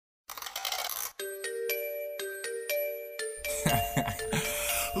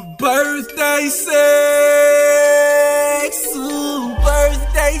Birthday sex, ooh,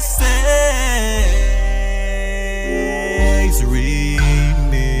 birthday sex remix.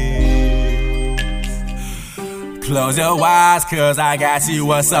 Close your eyes, cause I got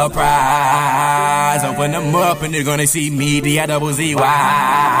you a surprise. Open them up and you're gonna see me,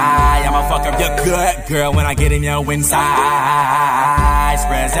 D-I-double-Z-Y. I'ma fuck up your gut, girl, when I get in your inside.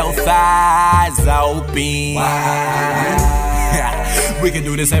 Spread your thighs open. We can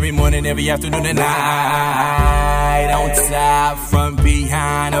do this every morning, every afternoon and night. On top, front,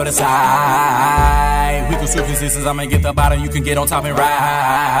 behind, or the side. We can switch positions, I'ma get the bottom, you can get on top and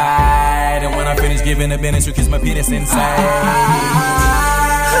ride. And when I finish giving the business, you kiss my penis inside.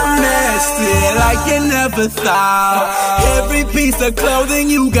 Nasty like you never thought. Every piece of clothing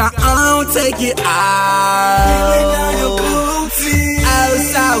you got on, take it out.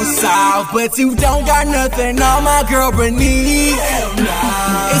 South, but you don't got nothing on my girl beneath.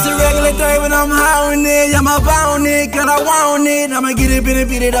 It's a regular day when I'm hounding it. I'm about it, girl, I want it. I'ma get it,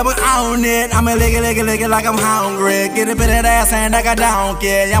 beat it up and own it. I'ma lick it like I'm hungry. Get a bit of ass and like I don't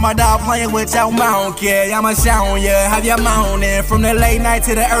care. I'm a dog playing with your monkey. I'ma show you, have you moaning from the late night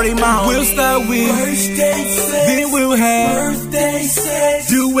to the early morning. We'll start with birthday sex, then we'll have birthday sex.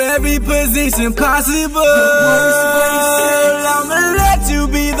 Do every position possible. I'ma let you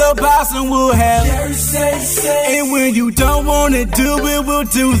be the boss and we'll have birthday sex. And when you don't wanna do it, we'll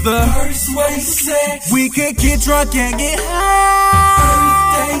do the birthday sex. We could get drunk and get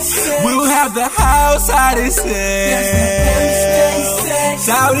high. We'll have the house hottest sex.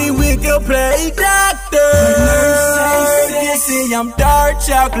 Shouty, we could play doctor. You see, I'm dark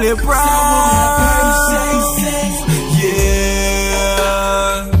chocolate brown.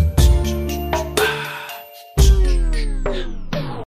 Yeah.